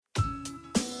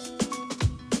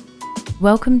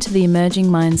Welcome to the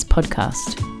Emerging Minds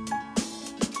podcast.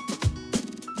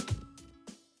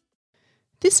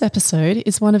 This episode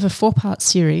is one of a 4-part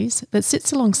series that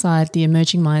sits alongside the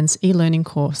Emerging Minds e-learning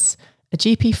course, a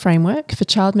GP framework for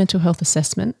child mental health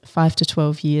assessment 5 to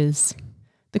 12 years.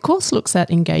 The course looks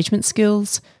at engagement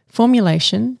skills,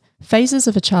 formulation, phases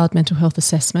of a child mental health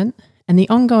assessment, and the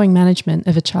ongoing management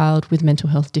of a child with mental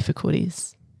health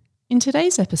difficulties. In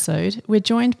today's episode, we're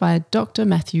joined by Dr.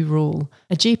 Matthew Rule,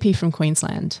 a GP from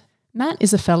Queensland. Matt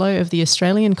is a fellow of the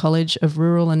Australian College of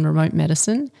Rural and Remote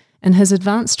Medicine and has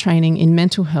advanced training in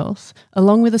mental health,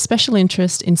 along with a special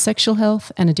interest in sexual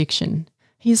health and addiction.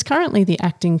 He is currently the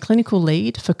acting clinical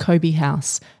lead for Kobe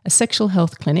House, a sexual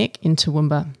health clinic in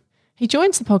Toowoomba. He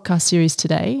joins the podcast series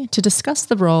today to discuss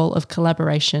the role of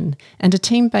collaboration and a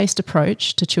team-based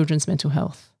approach to children's mental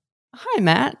health. Hi,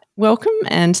 Matt. Welcome,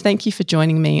 and thank you for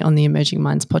joining me on the Emerging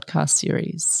Minds podcast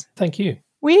series. Thank you.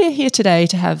 We're here today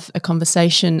to have a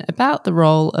conversation about the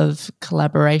role of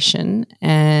collaboration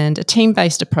and a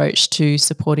team-based approach to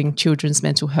supporting children's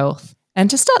mental health. And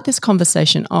to start this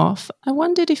conversation off, I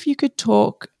wondered if you could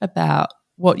talk about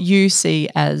what you see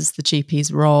as the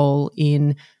GP's role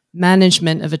in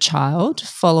management of a child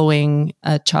following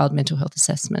a child mental health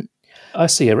assessment. I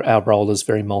see our role as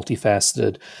very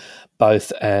multifaceted,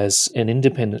 both as an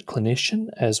independent clinician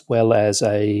as well as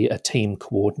a team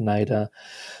coordinator.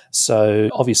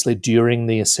 So obviously during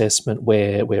the assessment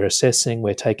we're assessing,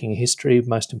 we're taking a history.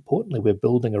 Most importantly, we're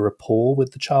building a rapport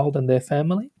with the child and their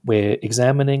family. We're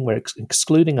examining, we're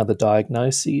excluding other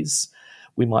diagnoses.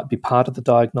 We might be part of the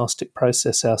diagnostic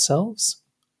process ourselves.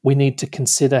 We need to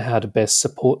consider how to best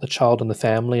support the child and the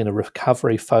family in a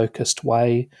recovery-focused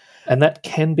way. And that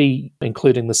can be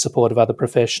including the support of other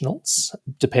professionals,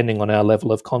 depending on our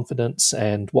level of confidence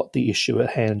and what the issue at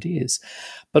hand is,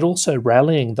 but also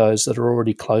rallying those that are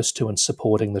already close to and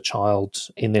supporting the child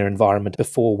in their environment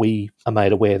before we are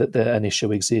made aware that an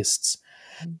issue exists.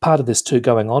 Part of this too,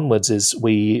 going onwards, is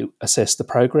we assess the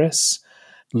progress,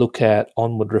 look at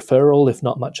onward referral if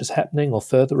not much is happening, or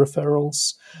further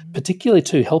referrals, particularly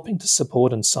too helping to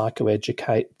support and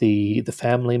psychoeducate the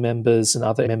family members and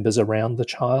other members around the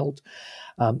child,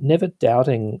 never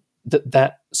doubting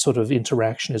that sort of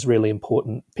interaction is really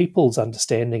important. People's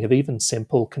understanding of even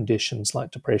simple conditions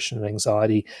like depression and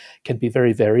anxiety can be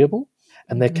very variable,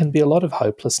 and there can be a lot of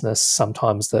hopelessness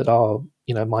sometimes that,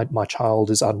 my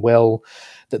child is unwell,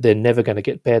 that they're never going to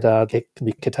get better. There can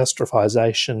be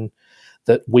catastrophization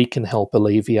that we can help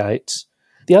alleviate.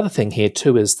 The other thing here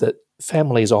too is that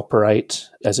families operate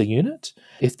as a unit.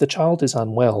 If the child is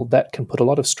unwell, that can put a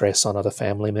lot of stress on other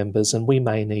family members, and we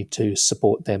may need to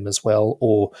support them as well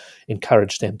or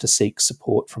encourage them to seek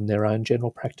support from their own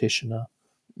general practitioner.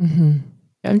 Mm-hmm.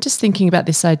 I'm just thinking about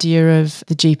this idea of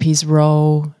the GP's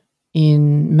role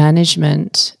in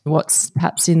management, what's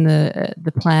perhaps in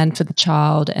the plan for the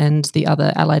child and the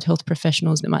other allied health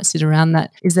professionals that might sit around that.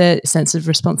 Is there a sense of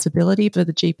responsibility for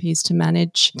the GPs to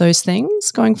manage those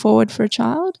things going forward for a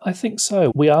child? I think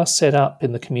so. We are set up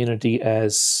in the community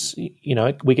as,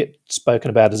 we get spoken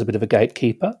about as a bit of a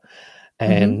gatekeeper,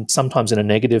 and sometimes in a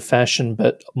negative fashion,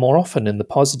 but more often in the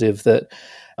positive, that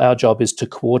our job is to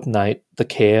coordinate the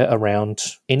care around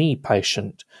any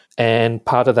patient. And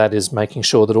part of that is making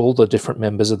sure that all the different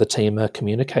members of the team are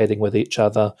communicating with each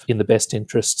other in the best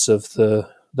interests of the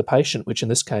patient, which in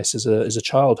this case is a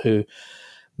child who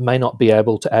may not be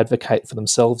able to advocate for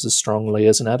themselves as strongly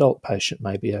as an adult patient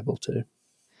may be able to.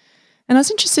 And I was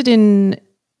interested in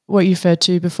what you referred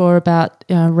to before about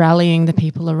rallying the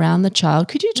people around the child.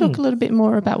 Could you talk a little bit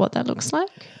more about what that looks like?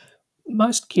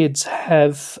 Most kids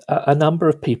have a number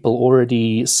of people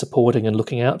already supporting and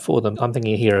looking out for them. I'm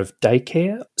thinking here of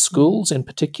daycare, schools in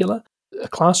particular. A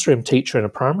classroom teacher in a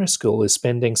primary school is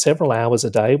spending several hours a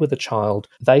day with a child.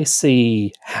 They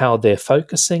see how they're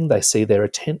focusing, they see their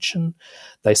attention,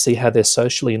 they see how they're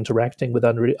socially interacting with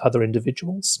other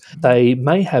individuals. They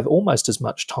may have almost as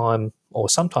much time, or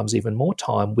sometimes even more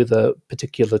time, with a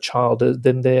particular child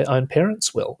than their own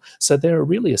parents will. So they're a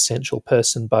really essential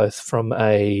person, both from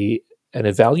an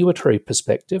evaluatory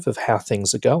perspective of how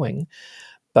things are going,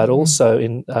 but also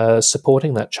in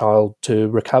supporting that child to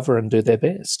recover and do their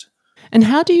best. And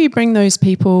how do you bring those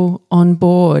people on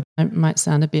board? I might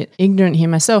sound a bit ignorant here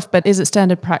myself, but is it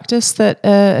standard practice that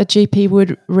a GP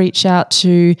would reach out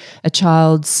to a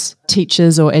child's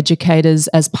teachers or educators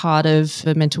as part of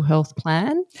a mental health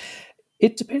plan?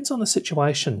 It depends on the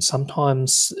situation.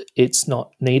 Sometimes it's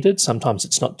not needed. Sometimes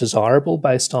it's not desirable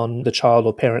based on the child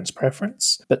or parent's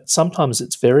preference. But sometimes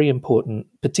it's very important,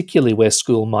 particularly where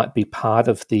school might be part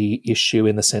of the issue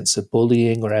in the sense of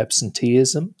bullying or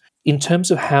absenteeism. In terms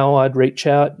of how I'd reach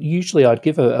out, usually I'd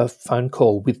give a phone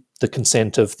call with the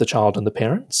consent of the child and the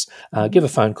parents, give a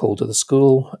phone call to the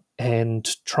school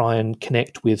and try and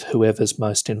connect with whoever's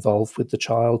most involved with the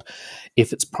child.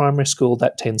 If it's primary school,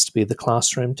 that tends to be the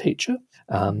classroom teacher.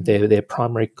 Their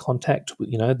primary contact,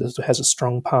 that has a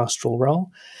strong pastoral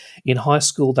role. In high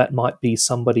school, that might be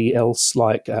somebody else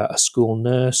like a school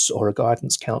nurse or a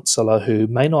guidance counsellor who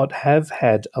may not have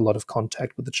had a lot of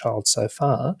contact with the child so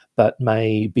far, but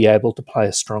may be able to play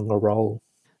a stronger role.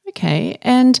 Okay,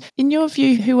 and in your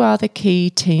view, who are the key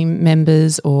team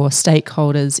members or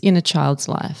stakeholders in a child's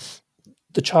life?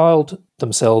 The child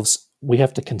themselves, we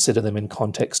have to consider them in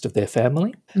context of their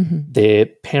family. Their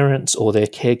parents or their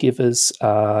caregivers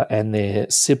and their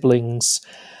siblings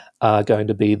are going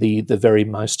to be the very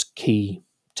most key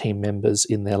team members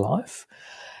in their life.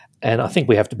 And I think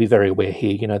we have to be very aware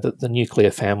here, that the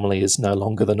nuclear family is no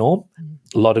longer the norm.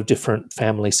 A lot of different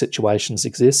family situations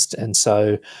exist. And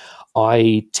so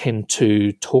I tend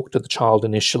to talk to the child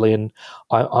initially, and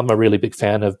I'm a really big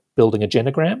fan of building a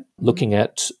genogram, looking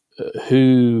at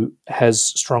who has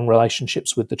strong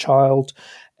relationships with the child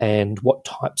and what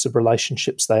types of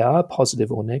relationships they are,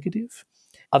 positive or negative.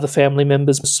 Other family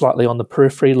members slightly on the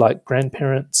periphery, like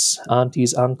grandparents,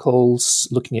 aunties, uncles,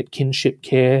 looking at kinship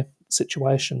care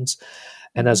situations.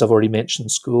 And as I've already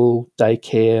mentioned, school,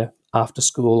 daycare, after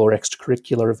school or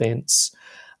extracurricular events.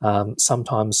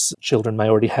 Sometimes children may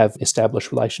already have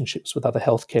established relationships with other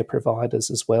healthcare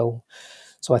providers as well.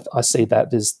 So I see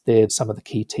that as they're some of the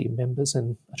key team members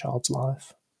in a child's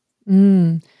life.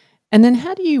 And then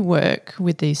how do you work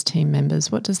with these team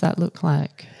members? What does that look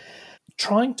like?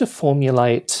 Trying to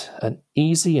formulate an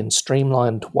easy and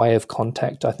streamlined way of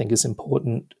contact, I think, is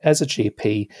important. As a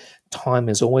GP, time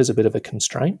is always a bit of a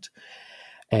constraint.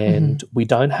 And we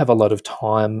don't have a lot of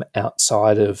time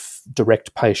outside of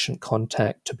direct patient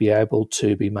contact to be able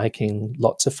to be making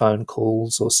lots of phone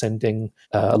calls or sending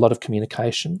a lot of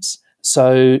communications.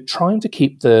 So trying to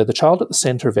keep the child at the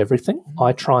centre of everything,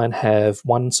 I try and have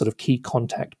one sort of key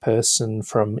contact person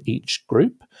from each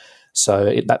group.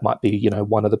 So that might be,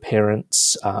 one of the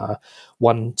parents,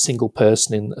 one single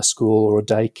person in a school or a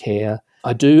daycare.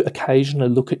 I do occasionally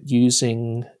look at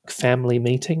using family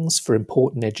meetings for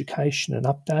important education and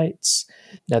updates.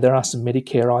 Now, there are some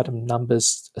Medicare item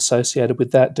numbers associated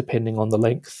with that depending on the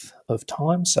length of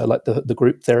time. So like the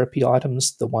group therapy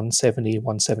items, the 170,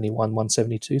 171,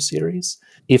 172 series.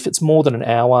 If it's more than an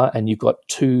hour and you've got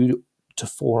 2 to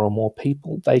 4 or more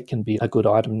people, they can be a good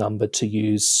item number to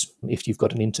use if you've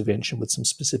got an intervention with some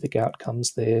specific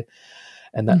outcomes there.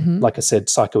 And that, like I said,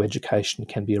 psychoeducation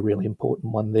can be a really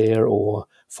important one there, or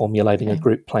formulating a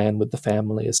group plan with the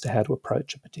family as to how to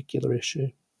approach a particular issue.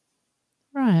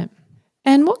 Right.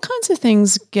 And what kinds of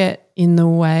things get in the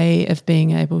way of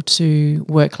being able to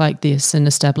work like this and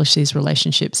establish these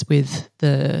relationships with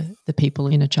the people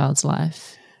in a child's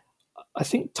life? I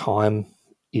think time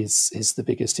is the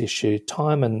biggest issue.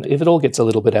 Time, and if it all gets a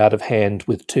little bit out of hand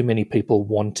with too many people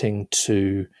wanting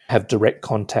to have direct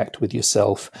contact with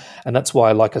yourself. And that's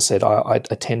why, like I said, I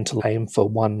tend to aim for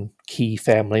one key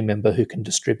family member who can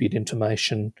distribute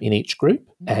information in each group.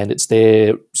 And it's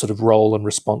their sort of role and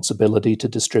responsibility to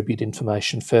distribute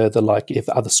information further. Like if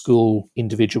other school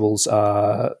individuals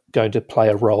are going to play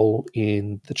a role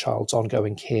in the child's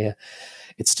ongoing care,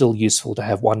 it's still useful to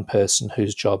have one person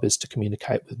whose job is to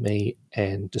communicate with me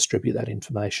and distribute that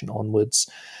information onwards.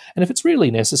 And if it's really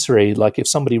necessary, like if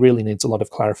somebody really needs a lot of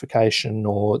clarification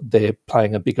or they're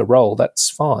playing a bigger role, that's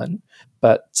fine.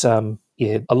 But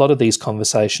a lot of these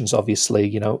conversations,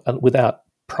 obviously, without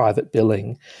private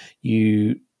billing,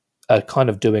 you are kind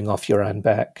of doing off your own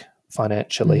back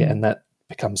financially, and that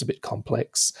becomes a bit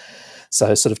complex.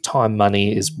 So sort of time,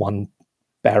 money is one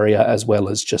barrier, as well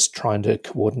as just trying to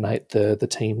coordinate the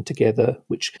team together,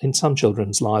 which in some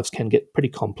children's lives can get pretty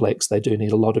complex. They do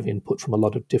need a lot of input from a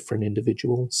lot of different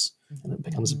individuals, and it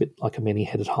becomes a bit like a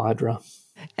many-headed hydra.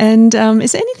 And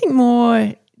is there anything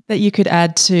more that you could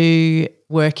add to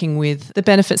working with the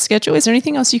benefit schedule? Is there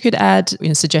anything else you could add,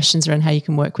 suggestions around how you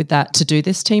can work with that to do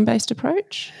this team-based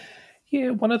approach?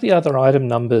 Yeah, one of the other item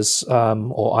numbers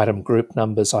or item group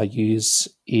numbers I use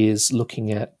is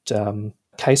looking at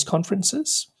case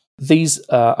conferences. These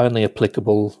are only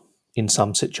applicable in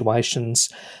some situations.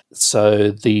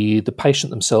 So the patient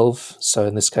themselves, so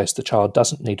in this case the child,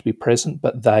 doesn't need to be present,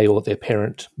 but they or their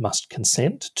parent must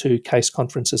consent to case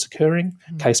conferences occurring.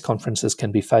 Case conferences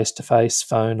can be face-to-face,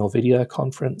 phone or video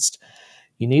conferenced.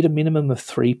 You need a minimum of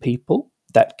 3 people.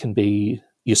 That can be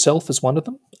yourself as one of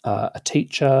them, a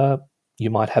teacher. You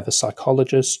might have a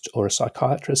psychologist or a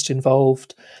psychiatrist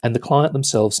involved, and the client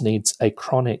themselves needs a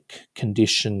chronic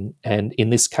condition. And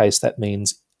in this case, that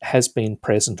means has been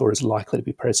present or is likely to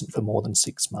be present for more than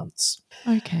 6 months.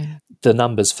 Okay. The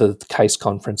numbers for the case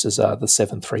conferences are the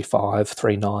 735,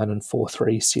 39 and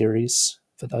 43 series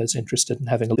for those interested in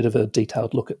having a bit of a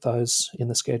detailed look at those in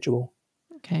the schedule.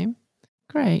 Okay,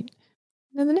 great.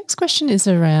 Now the next question is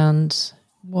around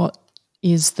what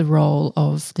is the role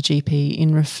of the GP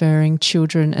in referring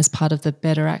children as part of the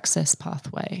Better Access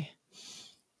pathway?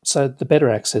 So the Better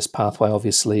Access pathway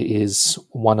obviously is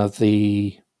one of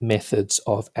the methods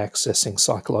of accessing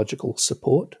psychological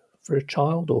support for a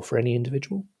child or for any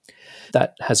individual.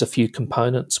 That has a few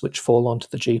components which fall onto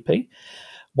the GP,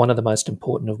 one of the most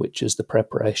important of which is the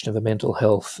preparation of a mental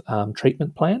health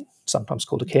treatment plan, sometimes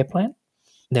called a care plan.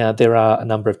 Now, there are a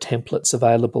number of templates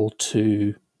available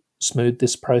to smooth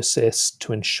this process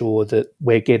to ensure that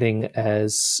we're getting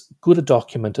as good a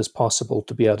document as possible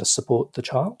to be able to support the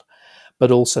child,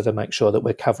 but also to make sure that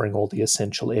we're covering all the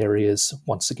essential areas,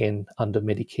 once again, under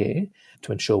Medicare,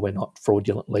 to ensure we're not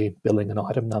fraudulently billing an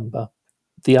item number.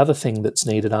 The other thing that's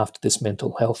needed after this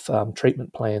mental health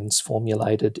treatment plan's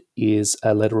formulated is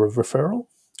a letter of referral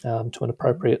to an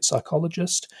appropriate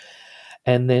psychologist,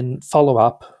 and then follow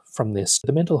up from this.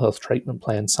 The mental health treatment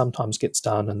plan sometimes gets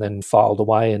done and then filed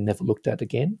away and never looked at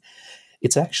again.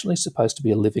 It's actually supposed to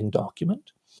be a living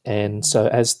document. And so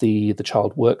as the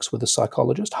child works with a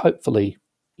psychologist, hopefully,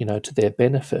 to their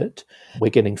benefit, we're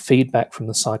getting feedback from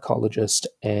the psychologist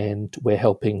and we're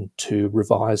helping to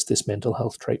revise this mental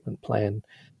health treatment plan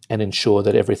and ensure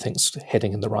that everything's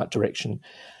heading in the right direction.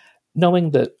 Knowing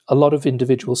that a lot of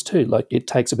individuals too, it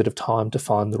takes a bit of time to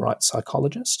find the right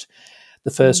psychologist.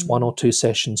 The first 1 or 2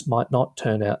 sessions might not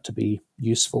turn out to be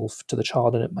useful to the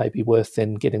child, and it may be worth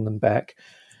then getting them back,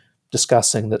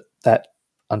 discussing that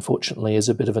unfortunately is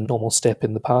a bit of a normal step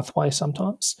in the pathway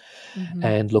sometimes,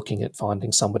 and looking at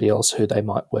finding somebody else who they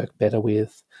might work better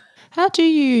with. How do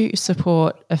you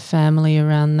support a family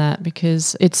around that?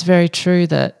 Because it's very true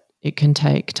that it can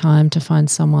take time to find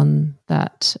someone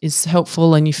that is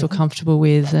helpful and you feel comfortable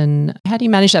with. And how do you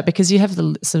manage that? Because you have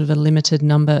the sort of a limited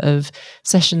number of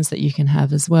sessions that you can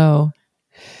have as well.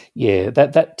 Yeah,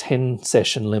 that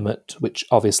 10-session limit, which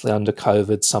obviously under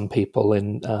COVID, some people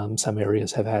in some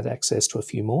areas have had access to a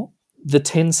few more. The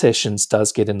 10 sessions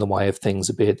does get in the way of things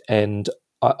a bit, and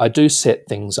I do set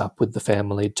things up with the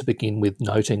family to begin with,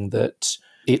 noting that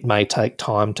it may take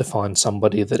time to find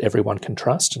somebody that everyone can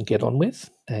trust and get on with.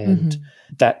 And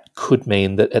that could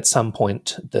mean that at some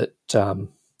point that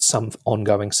some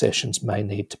ongoing sessions may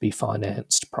need to be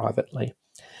financed privately.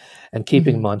 And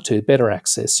keeping in mind too, Better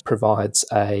Access provides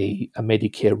a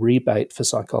Medicare rebate for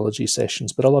psychology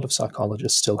sessions, but a lot of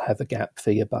psychologists still have a gap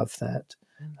fee above that.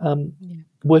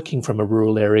 Working from a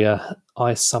rural area,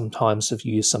 I sometimes have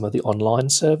used some of the online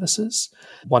services.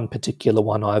 One particular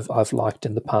one I've liked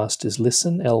in the past is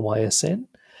Listen, LYSN.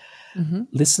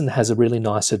 Listen has a really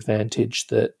nice advantage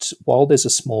that while there's a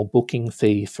small booking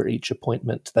fee for each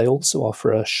appointment, they also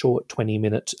offer a short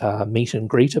 20-minute meet and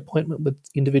greet appointment with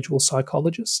individual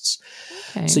psychologists.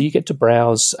 Okay. So you get to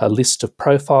browse a list of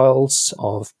profiles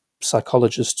of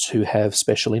psychologists who have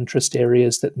special interest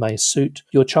areas that may suit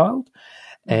your child.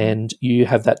 And you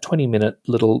have that 20-minute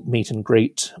little meet and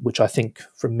greet, which I think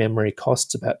from memory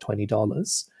costs about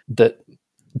 $20, that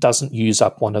doesn't use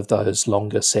up one of those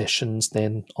longer sessions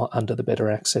then under the Better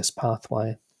Access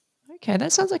pathway. Okay,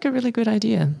 that sounds like a really good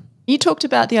idea. You talked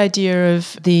about the idea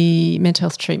of the mental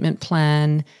health treatment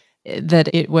plan, that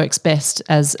it works best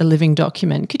as a living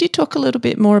document. Could you talk a little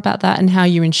bit more about that and how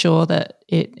you ensure that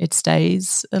it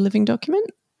stays a living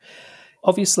document?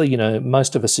 Obviously,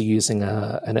 most of us are using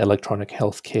an electronic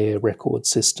healthcare record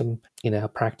system in our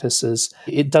practices.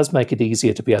 It does make it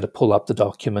easier to be able to pull up the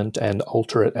document and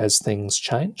alter it as things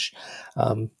change.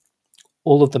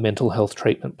 All of the mental health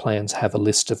treatment plans have a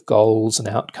list of goals and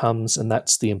outcomes, and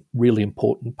that's the really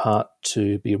important part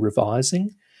to be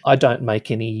revising. I don't make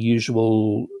any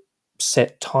usual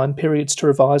set time periods to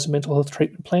revise a mental health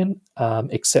treatment plan,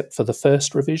 except for the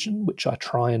first revision, which I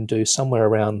try and do somewhere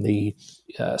around the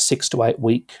 6 to 8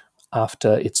 week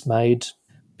after it's made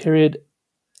period.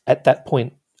 At that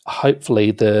point, hopefully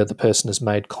the person has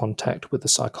made contact with the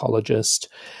psychologist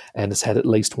and has had at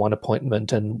least one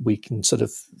appointment, and we can sort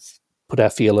of put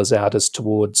our feelers out as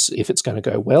towards if it's going to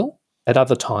go well. At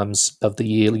other times of the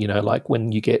year, like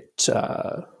when you get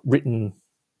written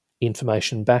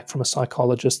information back from a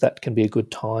psychologist, that can be a good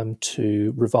time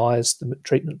to revise the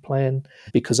treatment plan,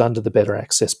 because under the Better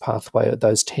Access pathway,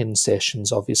 those 10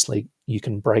 sessions, obviously, you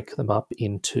can break them up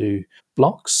into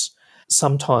blocks.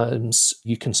 Sometimes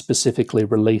you can specifically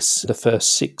release the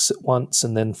first 6 at once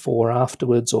and then 4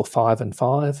 afterwards, or 5 and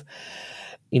 5.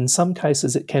 In some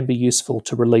cases, it can be useful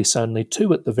to release only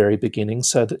 2 at the very beginning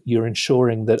so that you're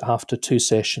ensuring that after 2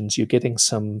 sessions, you're getting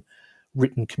some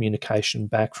written communication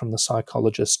back from the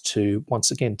psychologist to,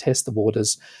 once again, test the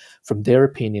waters from their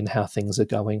opinion, how things are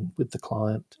going with the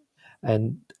client.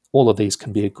 And all of these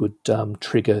can be a good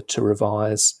trigger to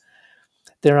revise.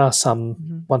 There are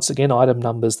some, once again, item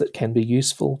numbers that can be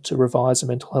useful to revise a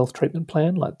mental health treatment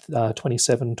plan, like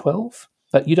 2712.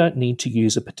 But you don't need to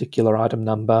use a particular item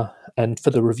number. And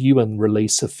for the review and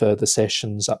release of further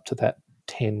sessions up to that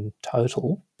 10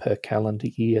 total per calendar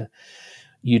year,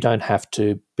 you don't have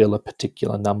to bill a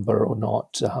particular number or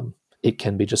not. It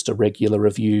can be just a regular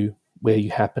review where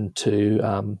you happen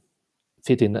to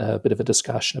fit in a bit of a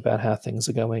discussion about how things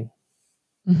are going.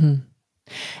 Mm-hmm.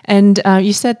 And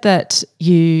you said that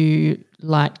you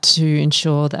like to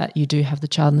ensure that you do have the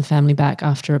child and the family back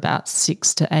after about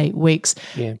 6 to 8 weeks.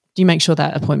 Yeah. Do you make sure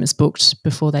that appointment's booked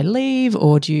before they leave,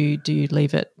 or do you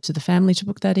leave it to the family to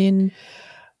book that in?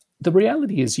 The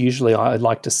reality is usually I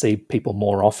like to see people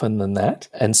more often than that.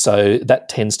 And so that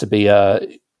tends to be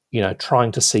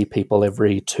trying to see people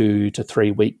every 2 to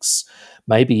 3 weeks,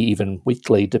 maybe even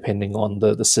weekly, depending on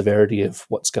the severity of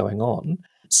what's going on.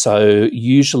 So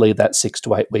usually that 6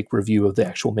 to 8 week review of the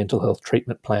actual mental health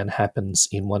treatment plan happens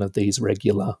in one of these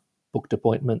regular booked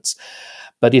appointments.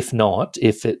 But if not,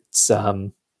 if it's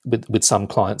with some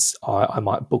clients, I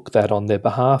might book that on their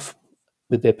behalf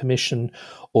with their permission,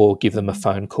 or give them a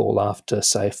phone call after,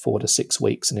 say, 4 to 6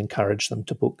 weeks and encourage them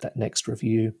to book that next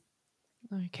review.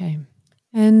 Okay.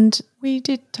 And we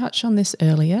did touch on this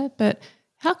earlier, but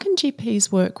how can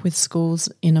GPs work with schools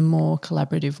in a more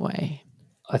collaborative way?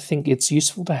 I think it's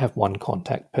useful to have one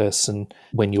contact person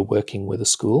when you're working with a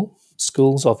school.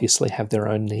 Schools obviously have their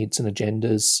own needs and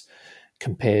agendas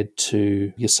compared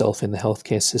to yourself in the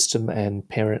healthcare system and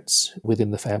parents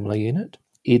within the family unit.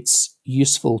 It's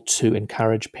useful to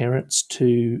encourage parents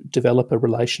to develop a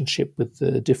relationship with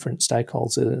the different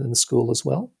stakeholders in the school as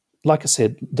well. Like I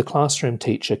said, the classroom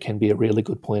teacher can be a really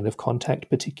good point of contact,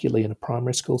 particularly in a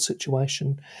primary school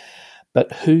situation.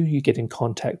 But who you get in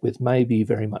contact with may be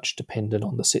very much dependent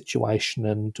on the situation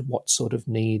and what sort of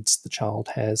needs the child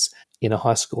has. In a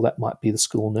high school, that might be the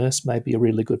school nurse, may be a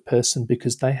really good person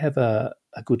because they have a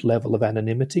good level of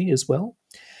anonymity as well,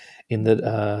 in that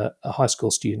a high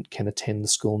school student can attend the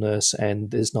school nurse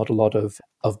and there's not a lot of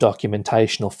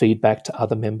documentation or feedback to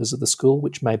other members of the school,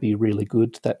 which may be really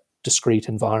good, that discrete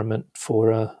environment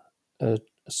for a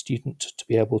student to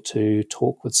be able to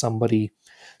talk with somebody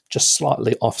just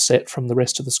slightly offset from the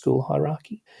rest of the school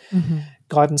hierarchy. Mm-hmm.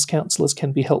 Guidance counsellors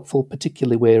can be helpful,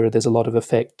 particularly where there's a lot of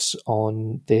effect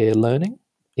on their learning.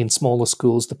 In smaller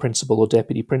schools, the principal or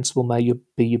deputy principal may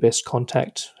be your best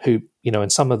contact, who, in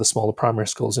some of the smaller primary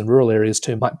schools in rural areas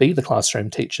too, might be the classroom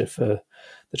teacher for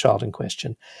the child in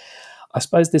question. I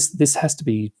suppose this has to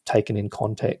be taken in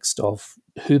context of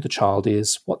who the child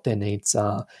is, what their needs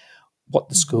are, what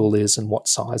the school is and what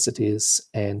size it is,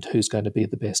 and who's going to be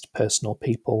the best person or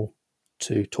people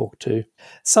to talk to.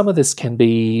 Some of this can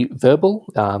be verbal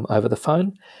over the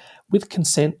phone. With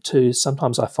consent too,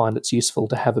 sometimes I find it's useful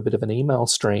to have a bit of an email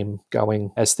stream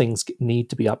going as things need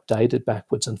to be updated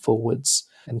backwards and forwards,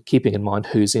 and keeping in mind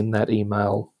who's in that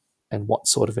email and what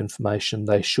sort of information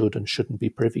they should and shouldn't be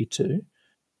privy to.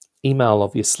 Email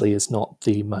obviously is not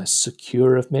the most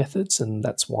secure of methods, and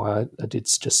that's why I did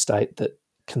just state that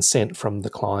consent from the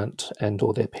client and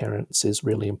or their parents is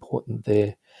really important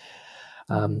there.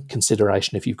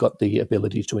 Consideration if you've got the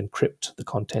ability to encrypt the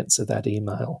contents of that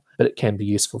email, but it can be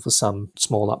useful for some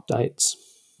small updates.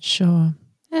 Sure.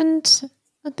 And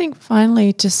I think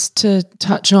finally, just to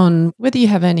touch on whether you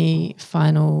have any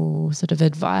final sort of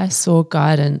advice or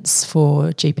guidance for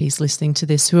GPs listening to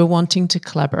this who are wanting to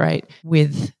collaborate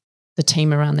with the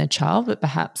team around their child, but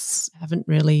perhaps haven't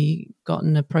really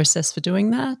gotten a process for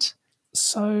doing that.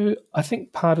 So I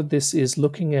think part of this is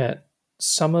looking at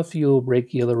some of your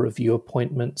regular review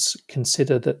appointments,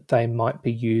 consider that they might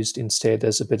be used instead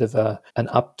as a bit of an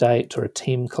update or a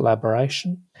team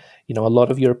collaboration. A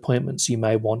lot of your appointments you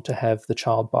may want to have the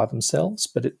child by themselves,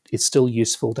 but it's still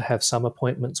useful to have some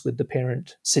appointments with the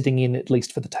parent sitting in at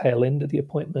least for the tail end of the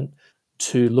appointment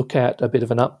to look at a bit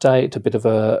of an update, a bit of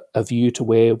a view to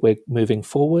where we're moving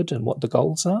forward and what the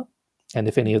goals are, and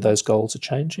if any of those goals are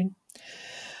changing,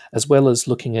 as well as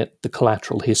looking at the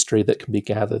collateral history that can be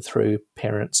gathered through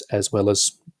parents as well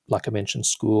as, like I mentioned,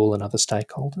 school and other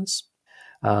stakeholders.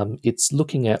 It's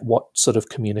looking at what sort of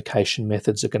communication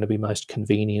methods are going to be most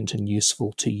convenient and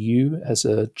useful to you as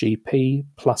a GP,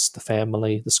 plus the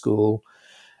family, the school,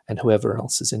 and whoever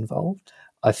else is involved.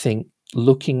 I think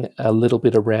looking a little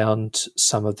bit around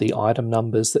some of the item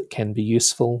numbers that can be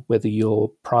useful, whether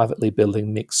you're privately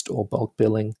billing, mixed or bulk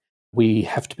billing. We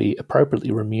have to be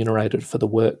appropriately remunerated for the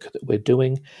work that we're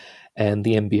doing, and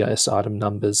the MBS item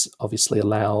numbers obviously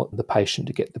allow the patient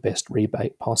to get the best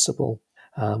rebate possible,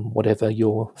 whatever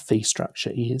your fee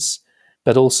structure is.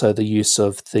 But also the use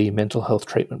of the mental health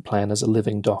treatment plan as a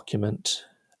living document,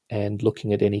 and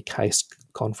looking at any case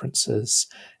conferences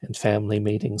and family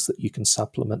meetings that you can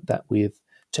supplement that with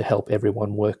to help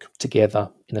everyone work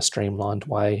together in a streamlined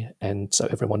way, and so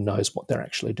everyone knows what they're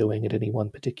actually doing at any one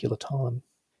particular time.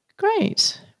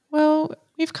 Great. Well,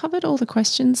 we've covered all the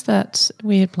questions that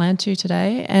we had planned to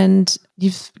today, and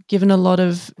you've given a lot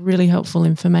of really helpful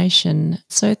information.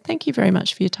 So thank you very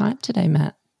much for your time today,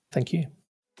 Matt. Thank you.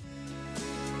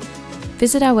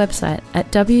 Visit our website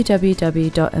at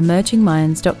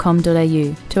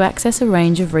www.emergingminds.com.au to access a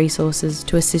range of resources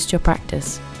to assist your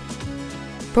practice.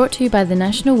 Brought to you by the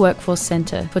National Workforce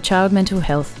Centre for Child Mental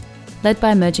Health, led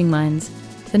by Emerging Minds.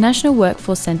 The National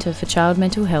Workforce Centre for Child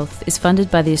Mental Health is funded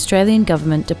by the Australian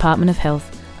Government Department of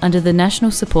Health under the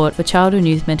National Support for Child and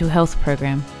Youth Mental Health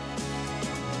Program.